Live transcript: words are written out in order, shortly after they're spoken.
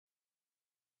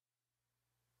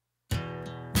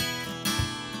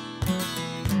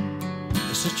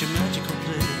such a magical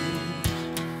place.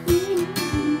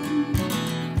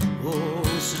 Oh,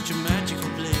 such a magical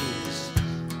place.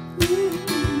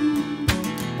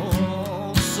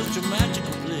 Oh, such a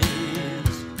magical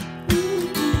place.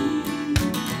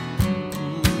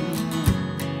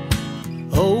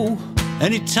 Oh,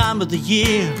 any time of the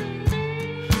year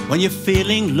when you're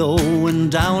feeling low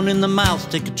and down in the mouth,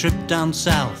 take a trip down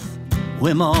south.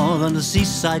 We're more than a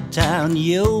seaside town,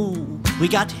 yo. We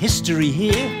got history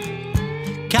here,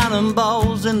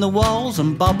 cannonballs in the walls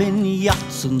and bobbing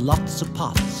yachts and lots of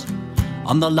pots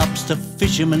on the lobster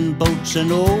fishermen boats.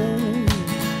 And oh,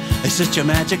 it's such a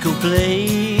magical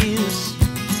place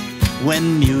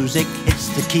when music hits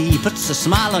the key, puts a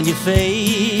smile on your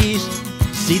face.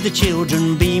 See the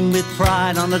children beam with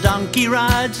pride on the donkey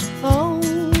rides. Oh,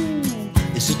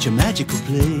 it's such a magical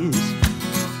place.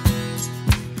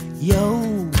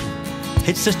 Yo,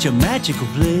 it's such a magical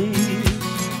place.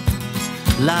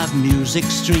 Live music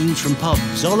streams from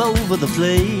pubs all over the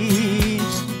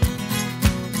place.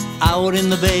 Out in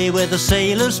the bay where the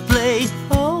sailors play.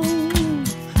 Oh,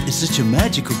 it's such a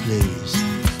magical place.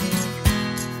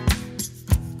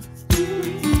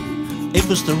 It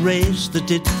was the race that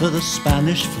did for the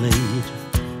Spanish fleet,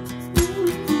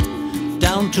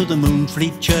 down to the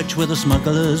Moonfleet church where the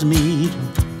smugglers meet.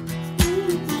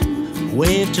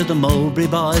 Wave to the Mulberry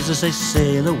boys as they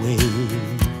sail away,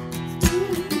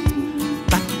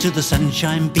 back to the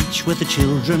Sunshine Beach where the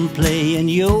children play. And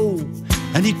yo,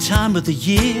 any time of the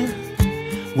year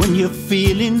when you're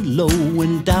feeling low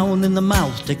and down in the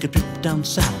mouth, take a trip down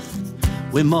south.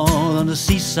 We're more than a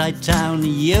seaside town,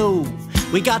 yo.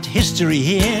 We got history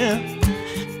here,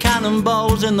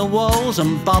 cannonballs in the walls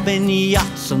and bobbing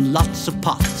yachts and lots of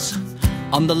pots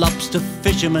on the lobster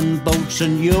fishermen boats.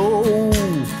 And yo,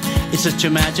 it's such a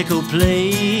magical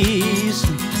place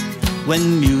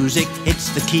when music hits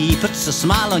the key, puts a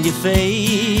smile on your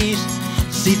face.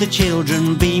 See the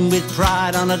children beam with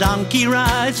pride on a donkey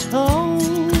ride. Oh,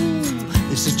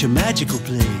 it's such a magical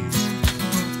place.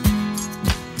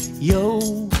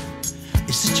 Yo,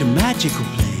 it's such a magical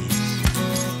place.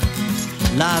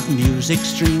 Live music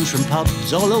streams from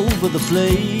pubs all over the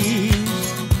place.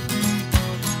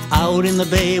 Out in the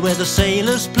bay where the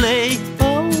sailors play.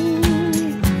 Oh,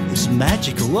 it's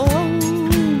magical.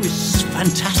 Oh, it's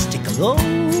fantastical. Oh,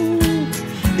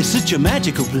 it's such a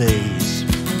magical place.